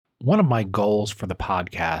One of my goals for the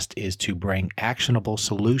podcast is to bring actionable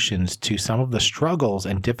solutions to some of the struggles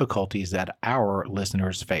and difficulties that our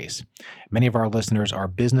listeners face. Many of our listeners are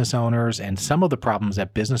business owners, and some of the problems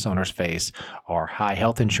that business owners face are high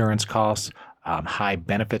health insurance costs, high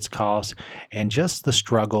benefits costs, and just the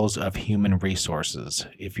struggles of human resources.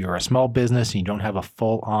 If you're a small business and you don't have a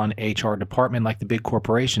full-on HR department like the big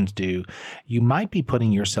corporations do, you might be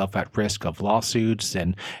putting yourself at risk of lawsuits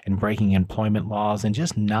and breaking employment laws and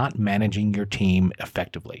just not managing your team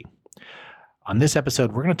effectively. On this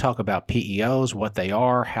episode, we're going to talk about PEOs, what they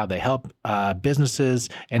are, how they help businesses,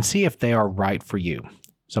 and see if they are right for you.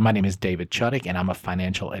 So my name is David Chuddick, and I'm a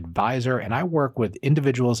financial advisor, and I work with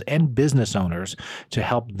individuals and business owners to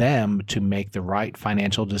help them to make the right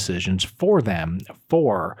financial decisions for them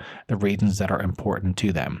for the reasons that are important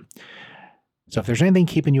to them. So if there's anything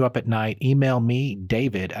keeping you up at night, email me,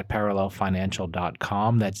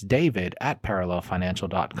 david@parallelfinancial.com. That's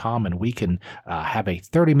david@parallelfinancial.com, and we can have a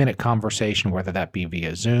 30-minute conversation, whether that be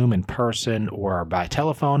via Zoom, in person, or by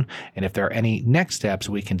telephone. And if there are any next steps,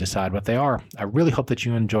 we can decide what they are. I really hope that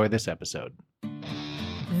you enjoy this episode.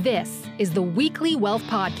 This is the Weekly Wealth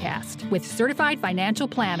Podcast with certified financial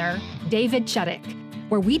planner David Chuddick,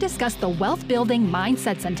 where we discuss the wealth-building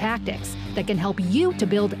mindsets and tactics that can help you to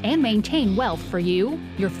build and maintain wealth for you,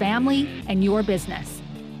 your family, and your business.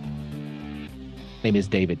 My name is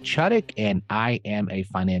David Chuddick, and I am a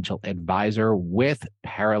financial advisor with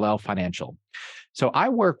Parallel Financial. So I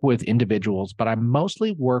work with individuals, but I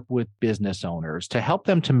mostly work with business owners to help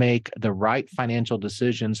them to make the right financial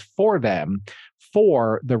decisions for them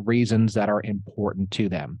for the reasons that are important to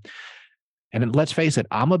them. And let's face it,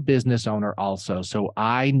 I'm a business owner also. So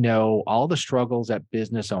I know all the struggles that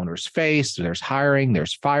business owners face. There's hiring,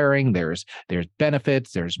 there's firing, there's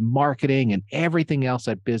benefits, there's marketing, and everything else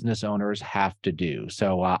that business owners have to do.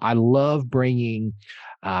 So I love bringing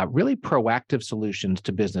really proactive solutions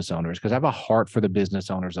to business owners because I have a heart for the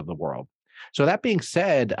business owners of the world. So that being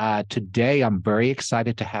said, today I'm very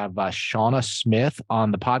excited to have Shauna Smith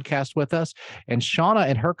on the podcast with us. And Shauna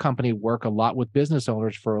and her company work a lot with business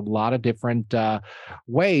owners for a lot of different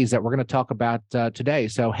ways that we're going to talk about today.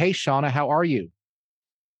 So, hey, Shauna, how are you?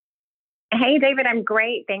 Hey, David, I'm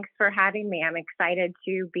great. Thanks for having me. I'm excited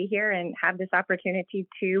to be here and have this opportunity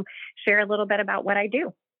to share a little bit about what I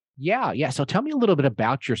do. Yeah. So tell me a little bit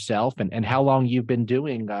about yourself and how long you've been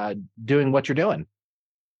doing what you're doing.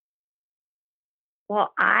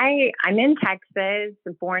 Well, I'm in Texas,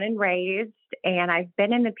 born and raised, and I've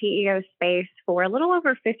been in the PEO space for a little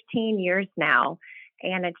over 15 years now.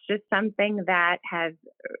 And it's just something that has,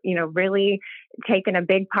 really taken a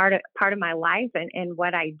big part of my life and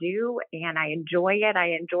what I do. And I enjoy it.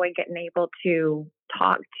 I enjoy getting able to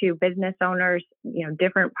talk to business owners,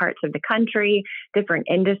 different parts of the country, different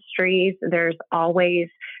industries. There's always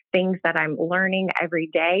things that I'm learning every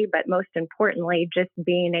day, but most importantly, just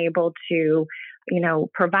being able to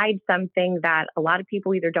provide something that a lot of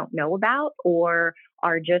people either don't know about or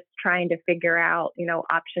are just trying to figure out,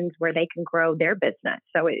 options where they can grow their business.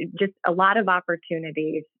 So it just a lot of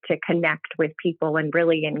opportunities to connect with people and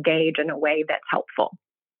really engage in a way that's helpful.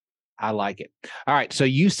 I like it. All right. So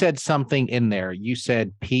you said something in there. You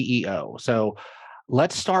said PEO. So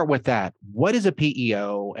let's start with that. What is a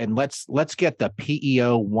PEO? And let's get the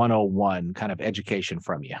PEO 101 kind of education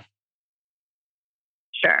from you.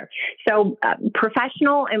 Sure. So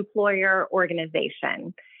professional employer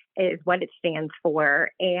organization is what it stands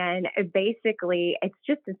for. And basically, it's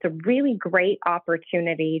a really great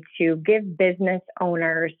opportunity to give business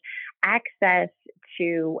owners access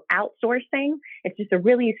to outsourcing. It's just a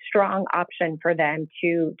really strong option for them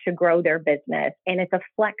to grow their business. And it's a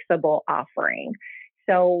flexible offering.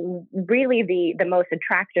 So really the most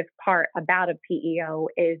attractive part about a PEO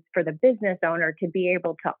is for the business owner to be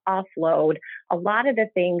able to offload a lot of the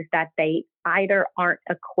things that they either aren't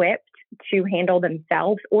equipped to handle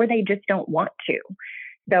themselves or they just don't want to.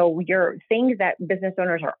 So your things that business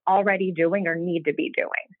owners are already doing or need to be doing.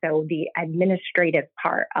 So the administrative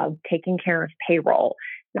part of taking care of payroll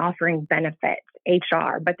and offering benefits,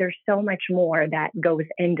 HR, but there's so much more that goes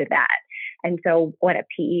into that. And so what a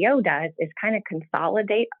PEO does is kind of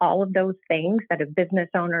consolidate all of those things that a business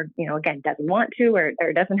owner, again, doesn't want to or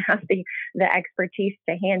doesn't have the expertise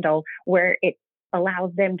to handle, where it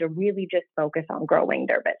allows them to really just focus on growing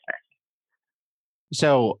their business.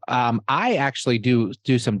 So I actually do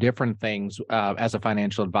some different things as a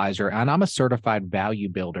financial advisor, and I'm a certified value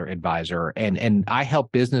builder advisor, and I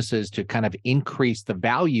help businesses to kind of increase the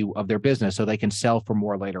value of their business so they can sell for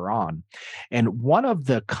more later on. And one of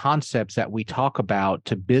the concepts that we talk about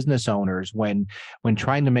to business owners when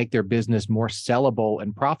trying to make their business more sellable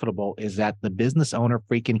and profitable is that the business owner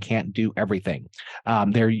freaking can't do everything.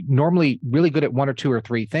 They're normally really good at one or two or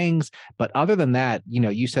three things, but other than that,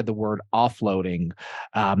 you said the word offloading.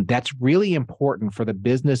 That's really important for the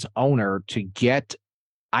business owner to get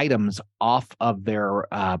items off of their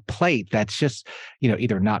plate that's just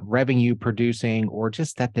either not revenue producing or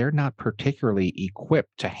just that they're not particularly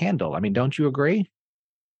equipped to handle. I mean, don't you agree?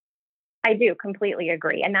 I do completely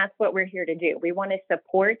agree. And that's what we're here to do. We want to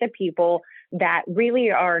support the people that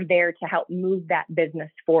really are there to help move that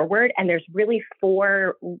business forward. And there's really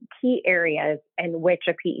four key areas in which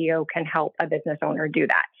a PEO can help a business owner do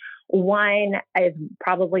that. One is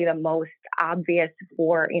probably the most obvious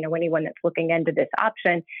for anyone that's looking into this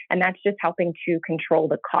option, and that's just helping to control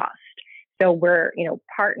the cost. So we're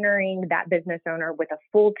partnering that business owner with a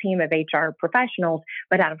full team of HR professionals,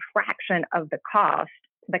 but at a fraction of the cost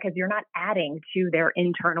because you're not adding to their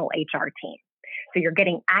internal HR team. So you're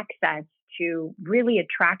getting access to really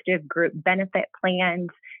attractive group benefit plans,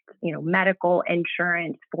 medical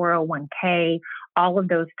insurance, 401k, all of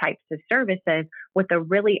those types of services with a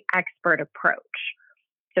really expert approach.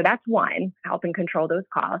 So that's one, helping control those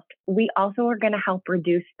costs. We also are going to help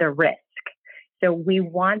reduce the risk. So we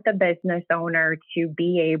want the business owner to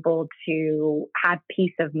be able to have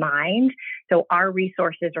peace of mind. So our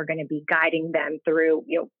resources are going to be guiding them through,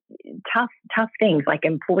 tough things like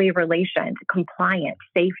employee relations, compliance,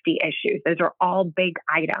 safety issues. Those are all big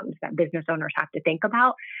items that business owners have to think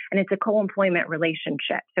about. And it's a co-employment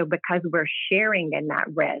relationship. So because we're sharing in that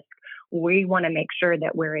risk, we want to make sure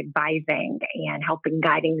that we're advising and helping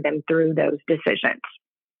guiding them through those decisions.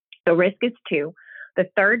 So risk is two. The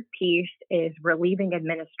third piece is relieving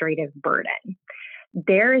administrative burden.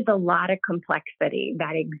 There is a lot of complexity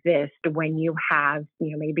that exists when you have,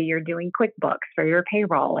 maybe you're doing QuickBooks for your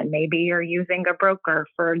payroll, and maybe you're using a broker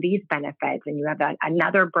for these benefits, and you have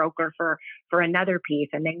another broker for another piece,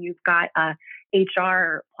 and then you've got a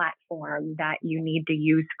HR platform that you need to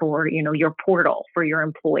use for, your portal for your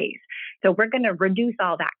employees. So we're going to reduce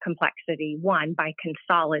all that complexity, one, by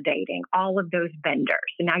consolidating all of those vendors.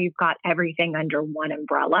 So now you've got everything under one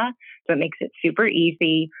umbrella. So it makes it super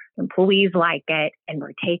easy. Employees like it, and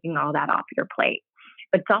we're taking all that off your plate.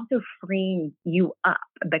 But it's also freeing you up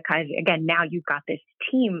because, again, now you've got this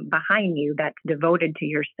team behind you that's devoted to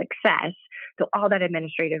your success. So all that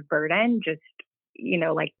administrative burden just,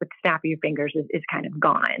 like with snap of your fingers is kind of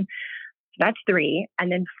gone. So that's three.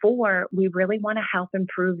 And then four, we really want to help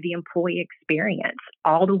improve the employee experience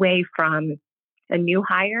all the way from a new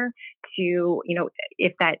hire to,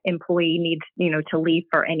 if that employee needs, to leave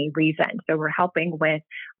for any reason. So we're helping with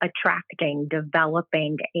attracting,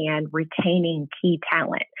 developing, and retaining key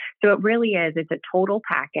talent. So it really is, it's a total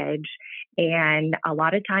package. And a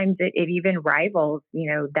lot of times it even rivals,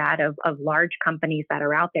 that of large companies that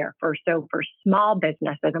are out there for small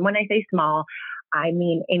businesses. And when I say small, I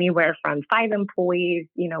mean anywhere from 5 employees,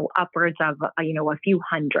 upwards of, a few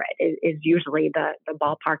hundred is usually the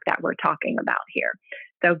ballpark that we're talking about here.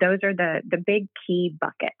 So those are the big key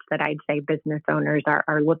buckets that I'd say business owners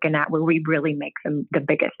are looking at where we really make the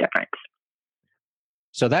biggest difference.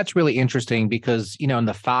 So that's really interesting because, in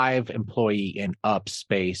the 5 employee and up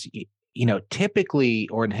space, typically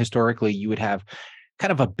or historically you would have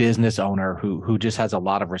kind of a business owner who just has a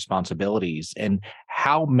lot of responsibilities. And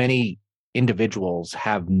how many individuals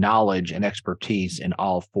have knowledge and expertise in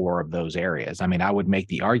all 4 of those areas? I mean, I would make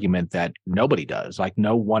the argument that nobody does. Like,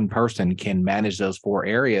 no one person can manage those 4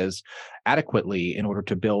 areas adequately in order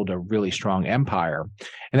to build a really strong empire.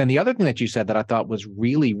 And then the other thing that you said that I thought was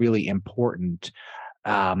really, really important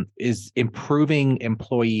is improving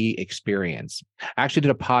employee experience. I actually did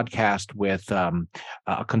a podcast with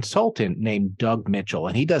a consultant named Doug Mitchell,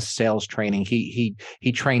 and he does sales training. He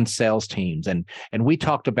trains sales teams, and we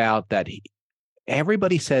talked about that.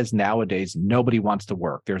 Everybody says nowadays nobody wants to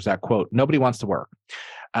work. There's that quote, nobody wants to work.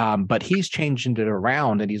 But he's changing it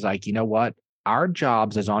around, and he's like, you know what? Our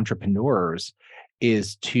jobs as entrepreneurs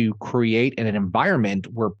is to create an environment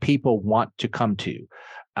where people want to come to.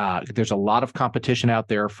 There's a lot of competition out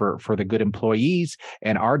there for the good employees,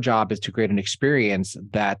 and our job is to create an experience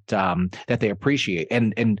that they appreciate.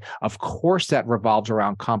 And of course, that revolves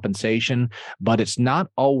around compensation, but it's not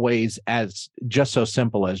always as just so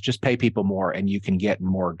simple as just pay people more and you can get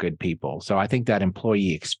more good people. So I think that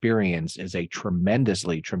employee experience is a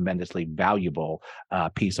tremendously, tremendously valuable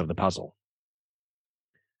piece of the puzzle.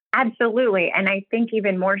 Absolutely. And I think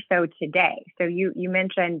even more so today. So you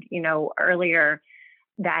mentioned, earlier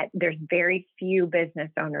that there's very few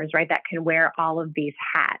business owners, right, that can wear all of these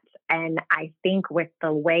hats. And I think with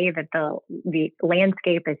the way that the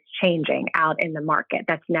landscape is changing out in the market,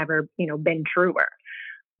 that's never, been truer.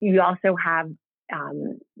 You also have,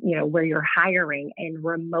 where you're hiring in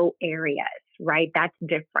remote areas, right? That's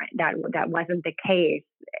different. That wasn't the case.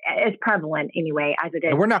 It's prevalent anyway, as it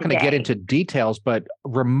is. And we're not going to get today. into details, but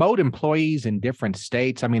remote employees in different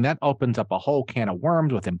states, I mean, that opens up a whole can of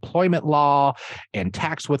worms with employment law and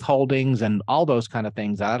tax withholdings and all those kind of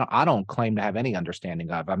things. I don't claim to have any understanding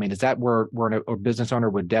of. I mean, is that where a business owner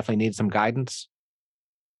would definitely need some guidance?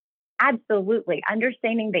 Absolutely.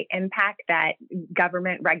 Understanding the impact that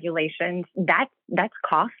government regulations, that's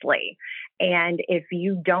costly. And if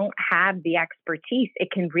you don't have the expertise, it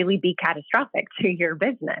can really be catastrophic to your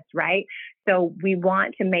business, right? So we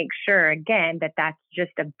want to make sure, again, that that's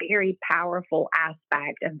just a very powerful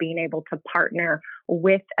aspect of being able to partner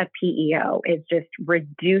with a PEO, is just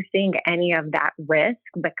reducing any of that risk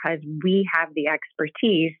because we have the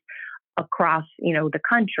expertise across, the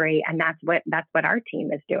country. And that's what our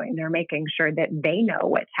team is doing. They're making sure that they know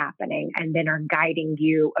what's happening and then are guiding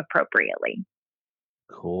you appropriately.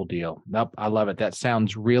 Cool deal. Nope, I love it. That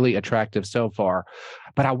sounds really attractive so far.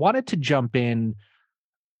 But I wanted to jump in.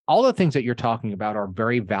 All the things that you're talking about are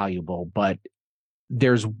very valuable, but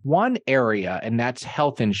there's one area, and that's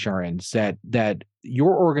health insurance, that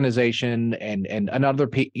your organization and other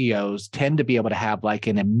PEOs tend to be able to have like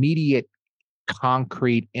an immediate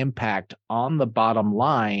concrete impact on the bottom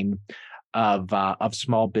line of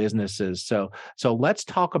small businesses. So let's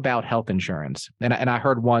talk about health insurance. And I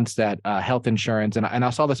heard once that health insurance, and I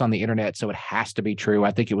saw this on the internet, so it has to be true.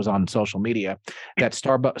 I think it was on social media that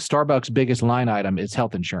Starbucks' biggest line item is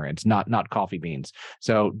health insurance, not coffee beans.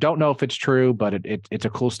 So don't know if it's true, but it's a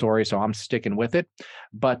cool story, so I'm sticking with it.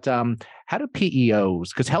 But how do PEOs,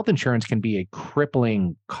 because health insurance can be a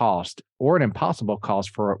crippling cost or an impossible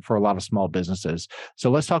cost for a lot of small businesses.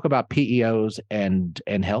 So let's talk about PEOs and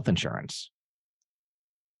health insurance.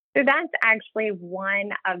 So that's actually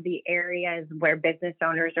one of the areas where business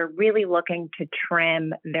owners are really looking to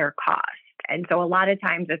trim their costs. And so a lot of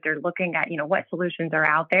times if they're looking at, what solutions are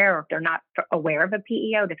out there, or if they're not aware of a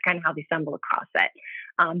PEO, that's kind of how they stumble across it.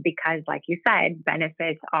 Because like you said,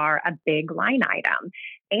 benefits are a big line item.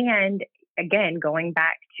 And again, going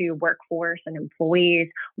back to workforce and employees,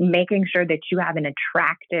 making sure that you have an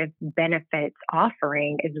attractive benefits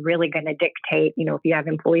offering is really going to dictate, if you have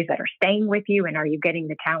employees that are staying with you and are you getting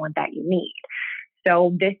the talent that you need.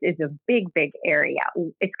 So this is a big, big area.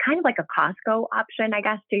 It's kind of like a Costco option, I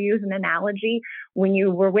guess, to use an analogy. When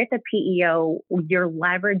you were with a PEO, you're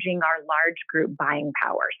leveraging our large group buying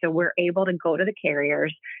power. So we're able to go to the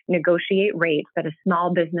carriers, negotiate rates that a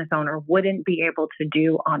small business owner wouldn't be able to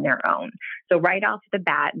do on their own. So right off the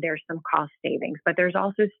bat, there's some cost savings, but there's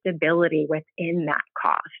also stability within that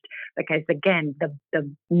cost. Because again,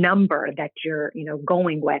 the number that you're,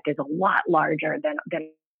 going with is a lot larger than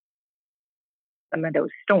some of those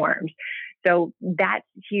storms. So that's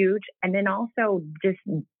huge. And then also just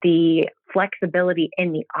the flexibility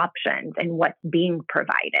in the options and what's being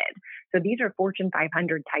provided. So these are Fortune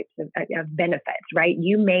 500 types of benefits, right?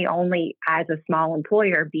 You may only, as a small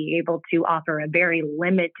employer, be able to offer a very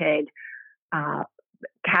limited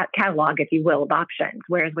catalog, if you will, of options.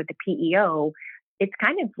 Whereas with the PEO, it's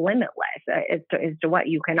kind of limitless as to what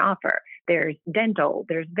you can offer. There's dental,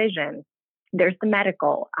 there's vision, there's the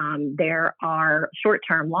medical, there are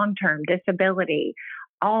short-term, long-term disability,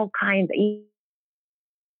 all kinds of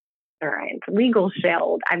insurance, legal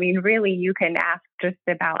shield. I mean, really, you can ask just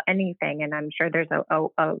about anything, and I'm sure there's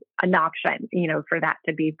an option, for that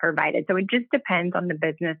to be provided. So it just depends on the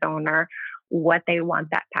business owner, what they want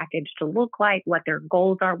that package to look like, what their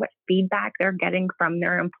goals are, what feedback they're getting from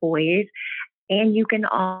their employees. And you can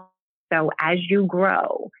also, as you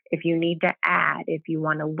grow, if you need to add, if you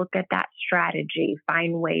want to look at that strategy,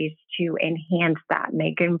 find ways to enhance that,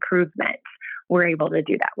 make improvements, we're able to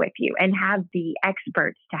do that with you and have the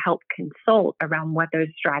experts to help consult around what those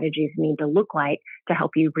strategies need to look like to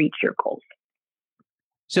help you reach your goals.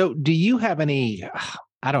 So do you have any,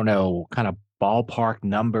 I don't know, kind of ballpark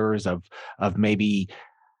numbers of maybe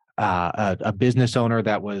a business owner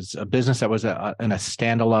that was a business that was in a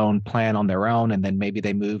standalone plan on their own, and then maybe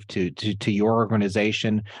they moved to your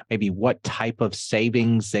organization, maybe what type of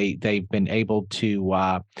savings they've been able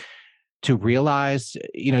to realize,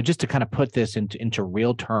 just to kind of put this into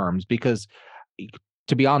real terms, because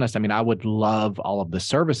To be honest, I mean, I would love all of the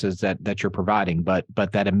services that you're providing, but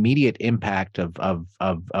that immediate impact of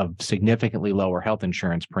significantly lower health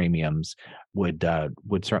insurance premiums would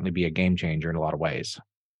certainly be a game changer in a lot of ways.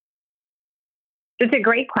 It's a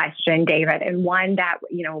great question, David, and one that,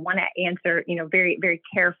 want to answer, very, very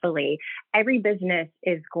carefully. Every business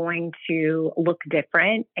is going to look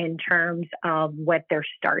different in terms of what they're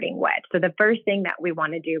starting with. So the first thing that we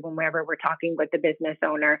want to do whenever we're talking with the business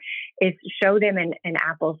owner is show them an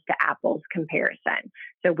apples to apples comparison.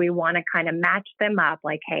 So we want to kind of match them up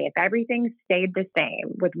like, hey, if everything stayed the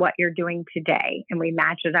same with what you're doing today, and we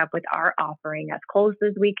match it up with our offering as close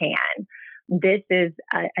as we can, this is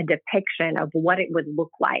a depiction of what it would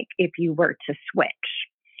look like if you were to switch.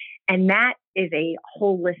 And that is a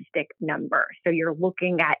holistic number. So you're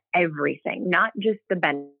looking at everything, not just the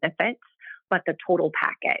benefits, but the total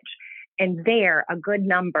package. And there, a good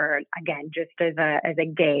number, again, just as a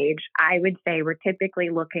gauge, I would say we're typically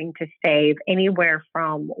looking to save anywhere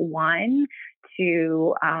from $1,000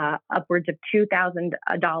 to upwards of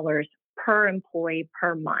 $2,000 per employee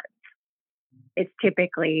per month. It's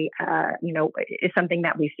typically, is something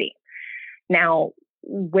that we see. Now,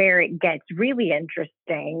 where it gets really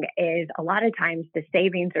interesting is a lot of times the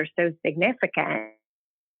savings are so significant,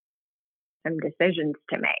 some decisions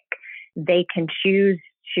to make. They can choose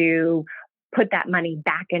to put that money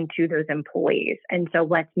back into those employees. And so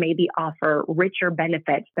let's maybe offer richer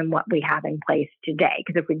benefits than what we have in place today.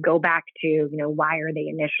 Because if we go back to, why are they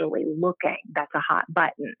initially looking? That's a hot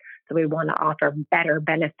button. So we want to offer better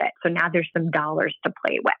benefits. So now there's some dollars to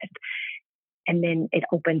play with. And then it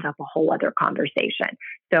opens up a whole other conversation.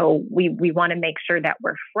 So we want to make sure that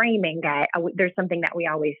we're framing that. There's something that we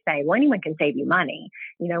always say, well, anyone can save you money,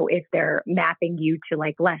 if they're mapping you to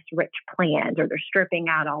like less rich plans or they're stripping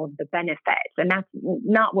out all of the benefits. And that's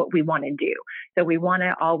not what we want to do. So we want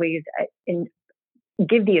to always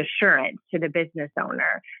give the assurance to the business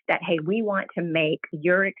owner that, hey, we want to make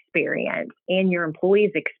your experience and your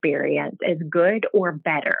employees' experience as good or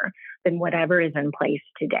better than whatever is in place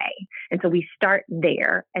today. And so we start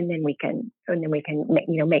there, and then we can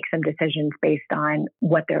make some decisions based on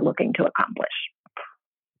what they're looking to accomplish.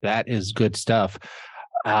 That is good stuff.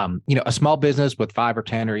 A small business with 5 or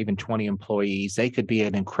 10 or even 20 employees, they could be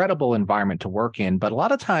an incredible environment to work in. But a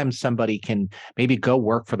lot of times somebody can maybe go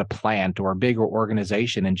work for the plant or a bigger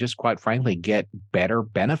organization and just quite frankly get better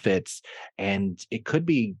benefits. And it could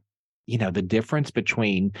be, the difference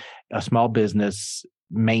between a small business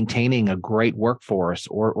maintaining a great workforce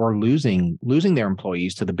or losing their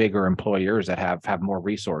employees to the bigger employers that have more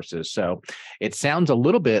resources. So it sounds a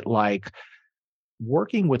little bit like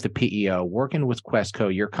working with the PEO, working with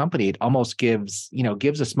Questco, your company, it almost gives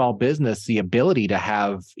a small business the ability to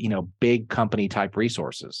have, big company type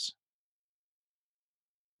resources.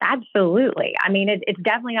 Absolutely. I mean, it's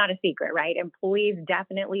definitely not a secret, right? Employees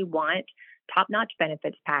definitely want top-notch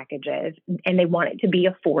benefits packages, and they want it to be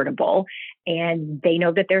affordable, and they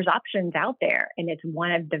know that there's options out there. And it's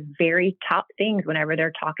one of the very top things whenever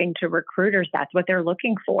they're talking to recruiters, that's what they're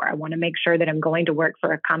looking for. I want to make sure that I'm going to work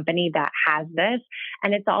for a company that has this.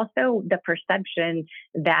 And it's also the perception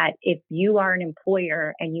that if you are an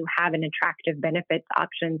employer and you have an attractive benefits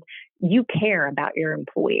options, you care about your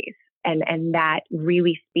employees. And that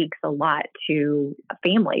really speaks a lot to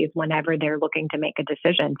families whenever they're looking to make a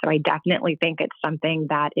decision. So I definitely think it's something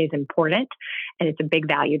that is important, and it's a big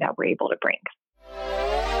value that we're able to bring.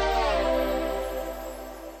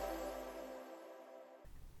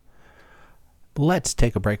 Let's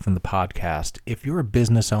take a break from the podcast. If you're a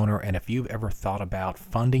business owner and if you've ever thought about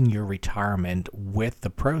funding your retirement with the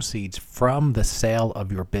proceeds from the sale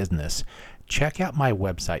of your business, check out my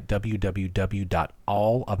website,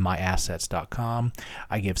 www.allofmyassets.com.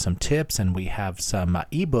 I give some tips, and we have some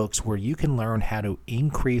ebooks where you can learn how to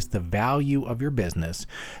increase the value of your business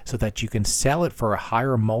so that you can sell it for a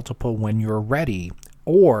higher multiple when you're ready,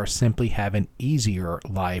 or simply have an easier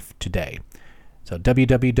life today. So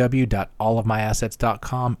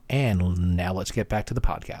www.allofmyassets.com. And now let's get back to the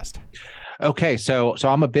podcast. Okay, so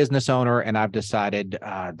I'm a business owner, and I've decided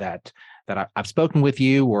that I've spoken with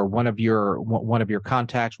you or one of your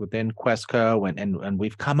contacts within Questco, and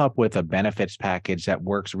we've come up with a benefits package that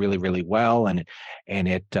works really, really well, and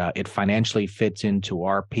it financially fits into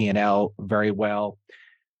our P&L very well.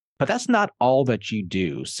 But that's not all that you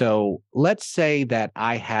do. So let's say that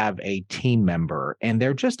I have a team member and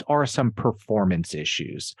there just are some performance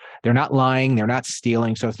issues. They're not lying, they're not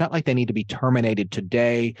stealing. So it's not like they need to be terminated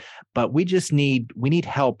today, but we need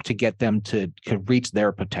help to get them to reach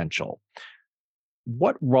their potential.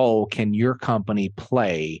 What role can your company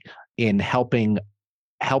play in helping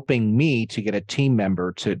helping me to get a team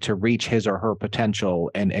member to reach his or her potential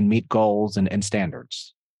and meet goals and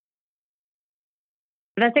standards?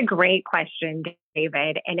 That's a great question,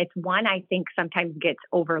 David. And it's one I think sometimes gets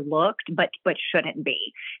overlooked, but shouldn't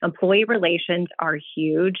be. Employee relations are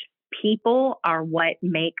huge. People are what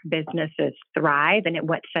make businesses thrive and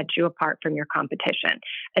what sets you apart from your competition,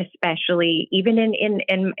 especially even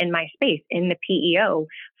in my space, in the PEO.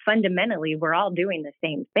 Fundamentally, we're all doing the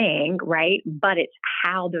same thing, right? But it's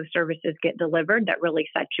how those services get delivered that really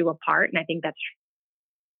sets you apart. And I think that's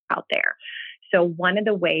out there. So one of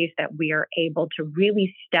the ways that we are able to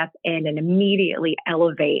really step in and immediately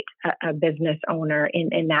elevate a business owner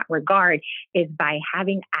in that regard is by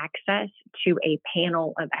having access to a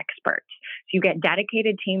panel of experts. So you get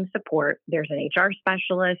dedicated team support. There's an HR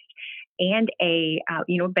specialist and a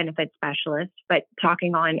benefits specialist. But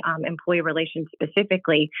talking on employee relations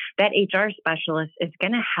specifically, that HR specialist is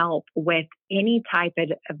going to help with any type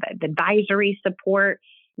of advisory support,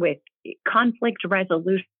 with conflict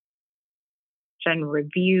resolution,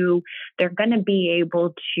 review. They're going to be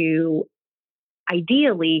able to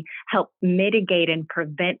ideally help mitigate and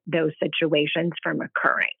prevent those situations from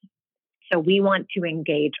occurring. So we want to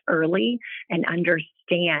engage early and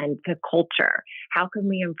understand the culture. How can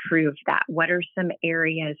we improve that? What are some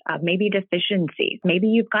areas of maybe deficiencies? Maybe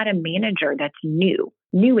you've got a manager that's new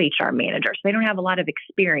HR manager. So they don't have a lot of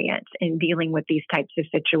experience in dealing with these types of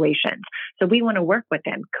situations. So we want to work with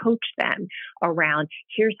them, coach them around,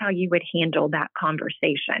 here's how you would handle that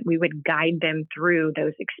conversation. We would guide them through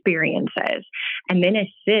those experiences and then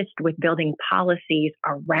assist with building policies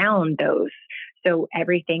around those so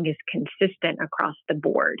everything is consistent across the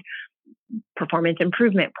board. Performance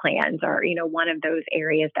improvement plans are, one of those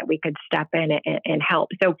areas that we could step in and help.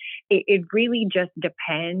 So it really just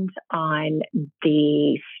depends on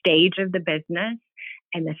the stage of the business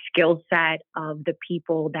and the skill set of the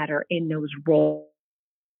people that are in those roles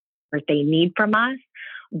that they need from us.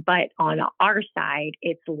 But on our side,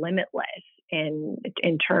 it's limitless in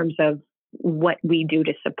terms of what we do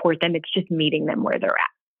to support them. It's just meeting them where they're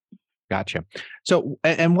at. Gotcha. So,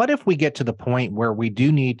 and what if we get to the point where we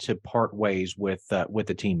do need to part ways with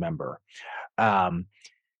a team member?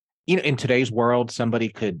 In today's world, somebody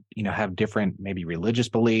could, have different maybe religious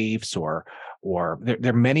beliefs, or there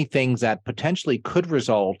are many things that potentially could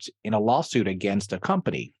result in a lawsuit against a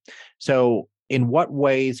company. So, in what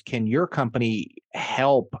ways can your company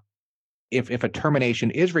help if a termination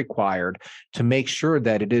is required to make sure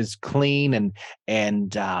that it is clean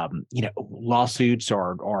and lawsuits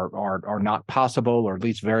are not possible, or at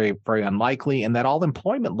least very, very unlikely, and that all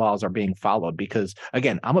employment laws are being followed? Because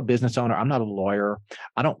again, I'm a business owner. I'm not a lawyer.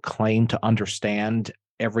 I don't claim to understand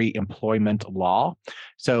every employment law.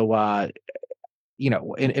 So,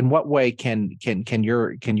 in what way can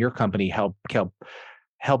your company help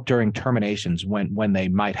during terminations when they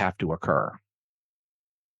might have to occur?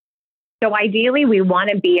 So ideally, we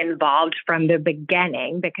want to be involved from the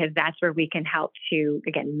beginning, because that's where we can help to,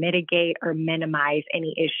 again, mitigate or minimize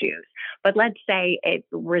any issues. But let's say it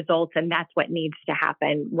results, and that's what needs to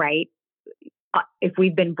happen, right? If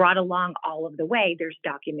we've been brought along all of the way, there's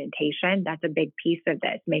documentation. That's a big piece of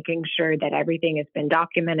this, making sure that everything has been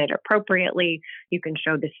documented appropriately. You can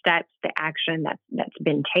show the steps, the action that's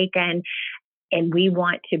been taken. And we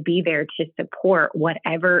want to be there to support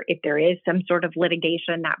whatever, if there is some sort of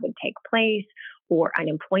litigation that would take place or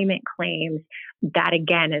unemployment claims. That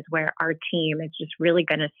again is where our team is just really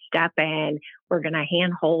going to step in. We're going to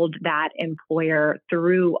handhold that employer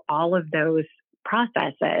through all of those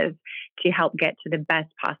processes to help get to the best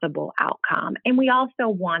possible outcome. And we also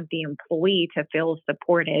want the employee to feel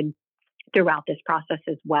supported throughout this process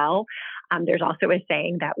as well. There's also a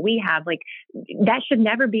saying that we have, that should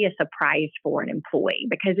never be a surprise for an employee,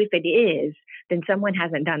 because if it is, then someone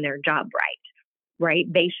hasn't done their job right?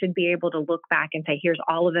 They should be able to look back and say, here's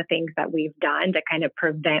all of the things that we've done to kind of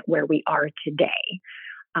prevent where we are today.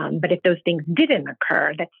 But if those things didn't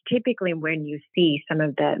occur, that's typically when you see some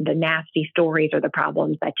of the nasty stories or the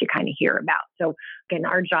problems that you kind of hear about. So again,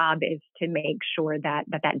 our job is to make sure that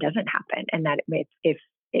doesn't happen, and that if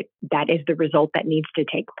that is the result that needs to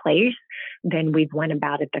take place, then we've went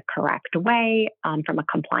about it the correct way from a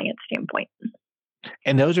compliance standpoint.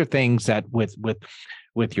 And those are things that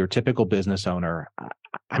with your typical business owner,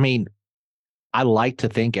 I like to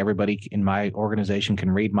think everybody in my organization can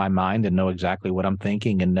read my mind and know exactly what I'm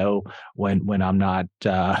thinking, and know when I'm not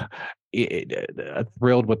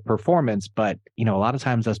thrilled with performance. But a lot of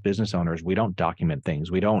times us business owners, we don't document things.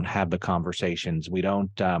 We don't have the conversations. We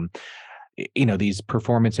don't. these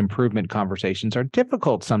performance improvement conversations are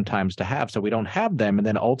difficult sometimes to have, so we don't have them, and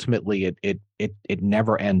then ultimately it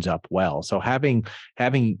never ends up well. So having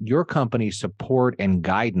your company support and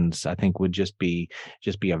guidance, I think, would just be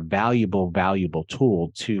a valuable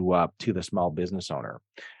tool to the small business owner.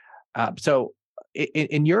 So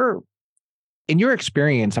in your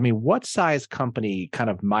experience, I mean, what size company kind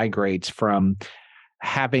of migrates from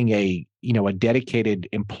having a dedicated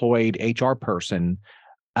employed HR person,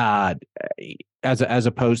 as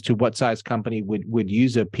opposed to what size company would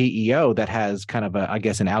use a PEO that has kind of I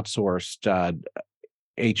guess, an outsourced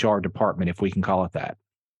HR department, if we can call it that?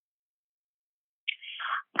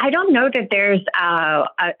 I don't know that there's a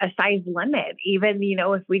size limit. Even,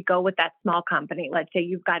 if we go with that small company, let's say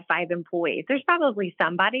you've got 5 employees, there's probably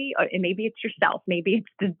somebody, and maybe it's yourself, maybe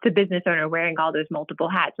it's the business owner wearing all those multiple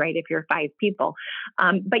hats, right? If you're 5 people.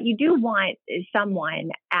 But you do want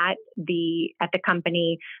someone at the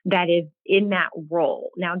company that is in that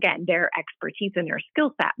role. Now, again, their expertise and their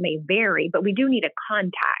skill set may vary, but we do need a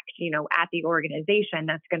contact, at the organization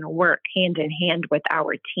that's going to work hand in hand with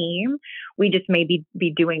our team. We just may be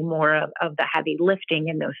doing more of the heavy lifting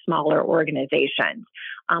in those smaller organizations.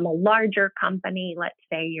 A larger company, let's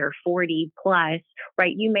say you're 40 plus,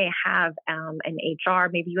 right? You may have an HR,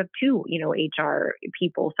 maybe you have 2, HR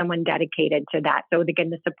people, someone dedicated to that. So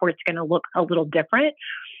again, the support's going to look a little different.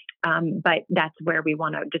 But that's where we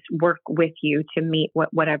want to just work with you to meet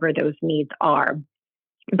whatever those needs are.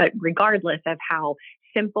 But regardless of how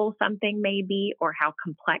simple something may be or how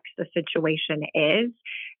complex the situation is,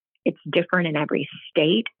 it's different in every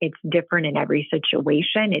state. It's different in every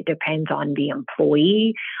situation. It depends on the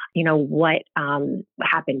employee, what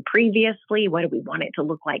happened previously, what do we want it to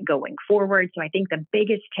look like going forward. So I think the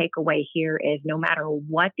biggest takeaway here is no matter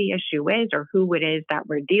what the issue is or who it is that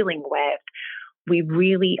we're dealing with,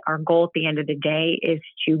 our goal at the end of the day is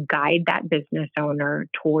to guide that business owner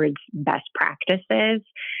towards best practices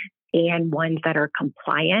and ones that are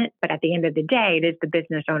compliant. But at the end of the day, it is the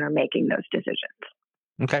business owner making those decisions.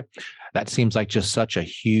 Okay. That seems like just such a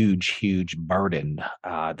huge burden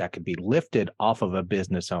that could be lifted off of a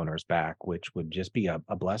business owner's back, which would just be a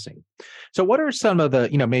blessing. So what are some of the,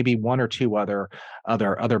 maybe 1 or 2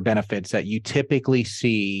 other benefits that you typically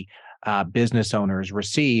see business owners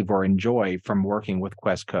receive or enjoy from working with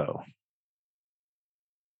Questco?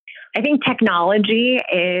 I think technology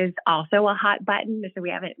is also a hot button. So we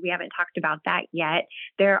haven't talked about that yet.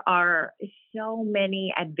 There are so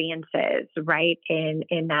many advances, right,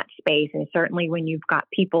 in that space. And certainly when you've got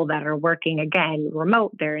people that are working, again,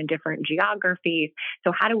 remote, they're in different geographies.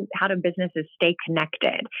 So how do businesses stay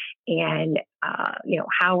connected? And,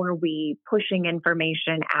 how are we pushing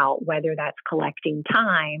information out, whether that's collecting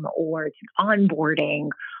time or it's onboarding,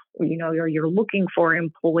 or you're looking for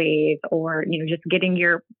employees or, just getting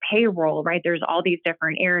your payroll, right? There's all these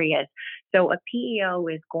different areas. So a PEO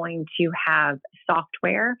is going to have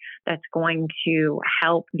software that's going to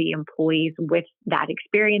help the employees with that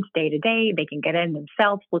experience day to day. They can get in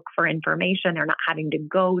themselves, look for information. They're not having to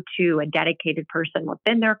go to a dedicated person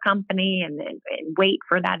within their company and wait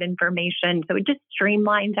for that information. So it just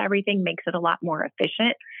streamlines everything, makes it a lot more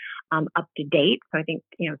efficient. Up to date. So I think,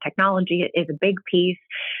 technology is a big piece.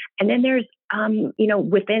 And then there's,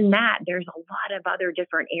 within that, there's a lot of other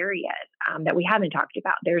different areas that we haven't talked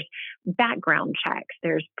about. There's background checks.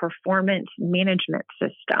 There's performance management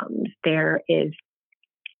systems. There is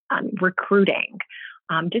recruiting,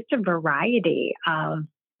 just a variety of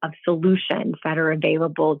solutions that are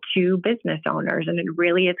available to business owners. And it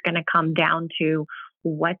really is going to come down to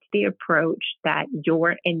what's the approach that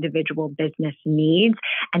your individual business needs.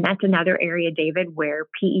 And that's another area, David, where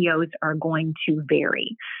PEOs are going to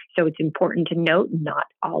vary. So it's important to note not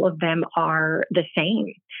all of them are the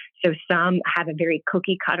same. So some have a very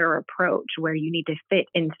cookie cutter approach where you need to fit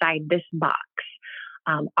inside this box.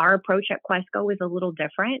 Our approach at Questco is a little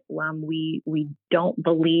different. We don't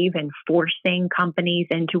believe in forcing companies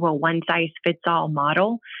into a one-size-fits-all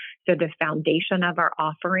model. So the foundation of our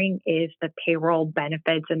offering is the payroll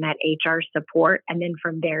benefits and that HR support. And then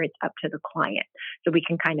from there, it's up to the client. So we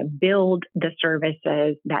can kind of build the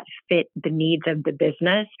services that fit the needs of the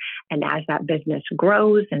business. And as that business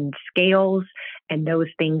grows and scales and those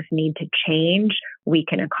things need to change, we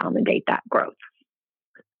can accommodate that growth.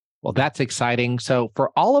 Well, that's exciting. So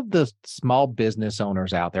for all of the small business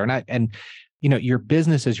owners out there, and Your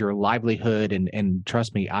business is your livelihood, and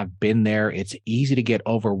trust me, I've been there. It's easy to get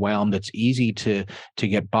overwhelmed. It's easy to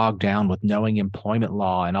get bogged down with knowing employment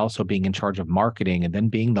law and also being in charge of marketing and then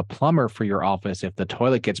being the plumber for your office if the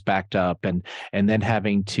toilet gets backed up, and then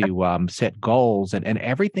having to set goals and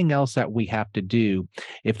everything else that we have to do.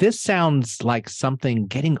 If this sounds like something,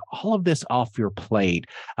 getting all of this off your plate,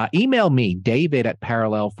 email me,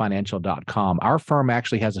 david@parallelfinancial.com. Our firm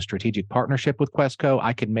actually has a strategic partnership with Quesco.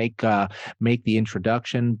 I could make the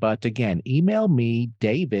introduction. But again, email me,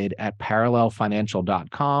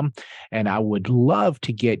 david@parallelfinancial.com. And I would love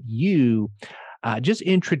to get you just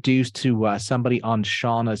introduced to somebody on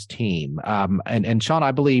Shauna's team. And Shauna,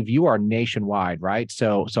 I believe you are nationwide, right?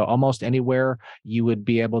 So almost anywhere you would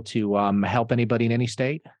be able to help anybody in any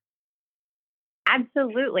state?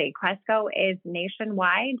 Absolutely. Quesco is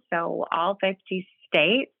nationwide, so all 50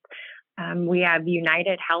 states. We have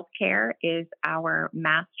United Healthcare is our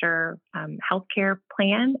master healthcare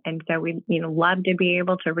plan. And so we love to be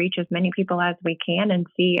able to reach as many people as we can and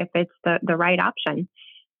see if it's the right option.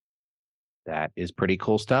 That is pretty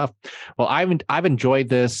cool stuff. Well, I've enjoyed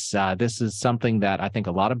this. This is something that I think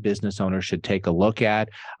a lot of business owners should take a look at.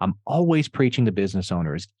 I'm always preaching to business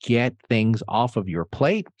owners, get things off of your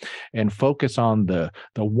plate and focus on the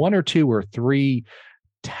one or two or three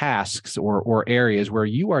tasks or areas where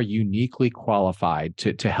you are uniquely qualified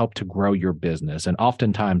to help to grow your business. And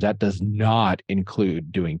oftentimes that does not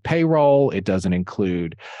include doing payroll. It doesn't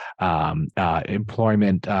include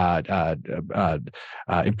employment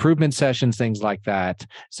improvement sessions, things like that.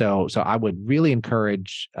 So I would really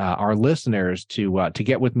encourage our listeners to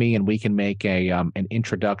get with me, and we can make an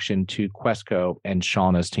introduction to Quesco and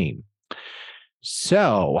Shauna's team.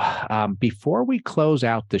 So before we close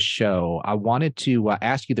out the show, I wanted to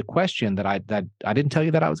ask you the question that I didn't tell you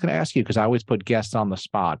that I was going to ask you, because I always put guests on the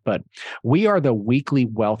spot. But we are the Weekly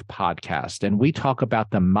Wealth Podcast, and we talk about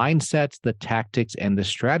the mindsets, the tactics, and the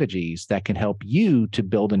strategies that can help you to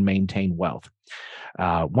build and maintain wealth.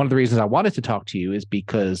 One of the reasons I wanted to talk to you is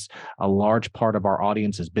because a large part of our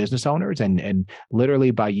audience is business owners, and literally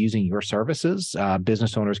by using your services,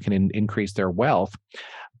 business owners can increase their wealth.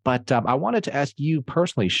 But I wanted to ask you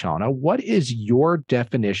personally, Shauna, what is your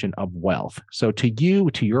definition of wealth? So to you,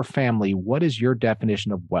 to your family, what is your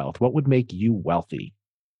definition of wealth? What would make you wealthy?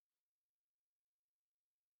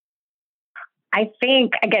 I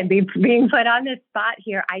think, again, being put on the spot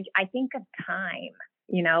here, I think of time,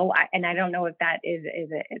 and I don't know if that is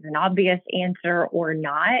an obvious answer or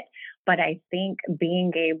not, but I think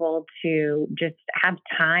being able to just have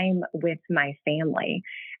time with my family,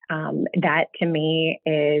 that to me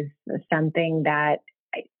is something that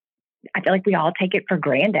I feel like we all take it for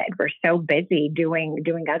granted. We're so busy doing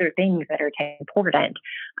other things that are important.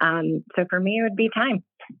 So for me, it would be time.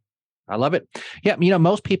 I love it. Yeah.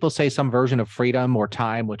 Most people say some version of freedom or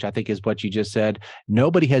time, which I think is what you just said.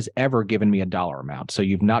 Nobody has ever given me a dollar amount. So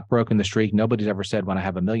you've not broken the streak. Nobody's ever said when I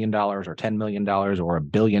have $1 million or $10 million or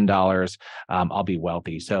 $1 billion, I'll be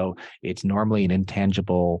wealthy. So it's normally an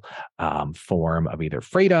intangible form of either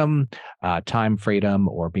freedom, time freedom,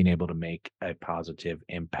 or being able to make a positive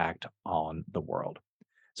impact on the world.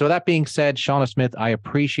 So that being said, Shauna Smith, I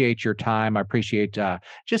appreciate your time. I appreciate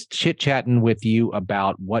just chit-chatting with you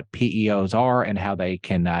about what PEOs are and how they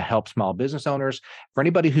can help small business owners. For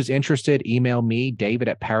anybody who's interested, email me,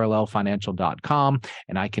 david@parallelfinancial.com,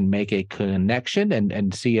 and I can make a connection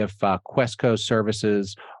and see if Quesco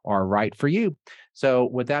services are right for you. So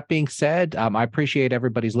with that being said, I appreciate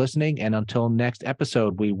everybody's listening. And until next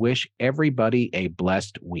episode, we wish everybody a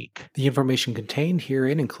blessed week. The information contained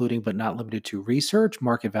herein, including but not limited to research,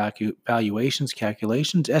 market valuations,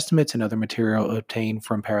 calculations, estimates, and other material obtained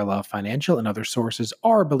from Parallel Financial and other sources,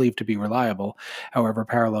 are believed to be reliable. However,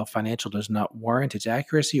 Parallel Financial does not warrant its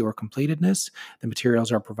accuracy or completeness. The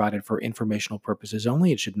materials are provided for informational purposes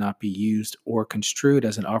only. It should not be used or construed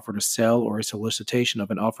as an offer to sell or a solicitation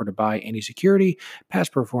of an offer to buy any security.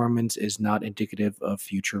 Past performance is not indicative of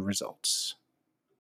future results.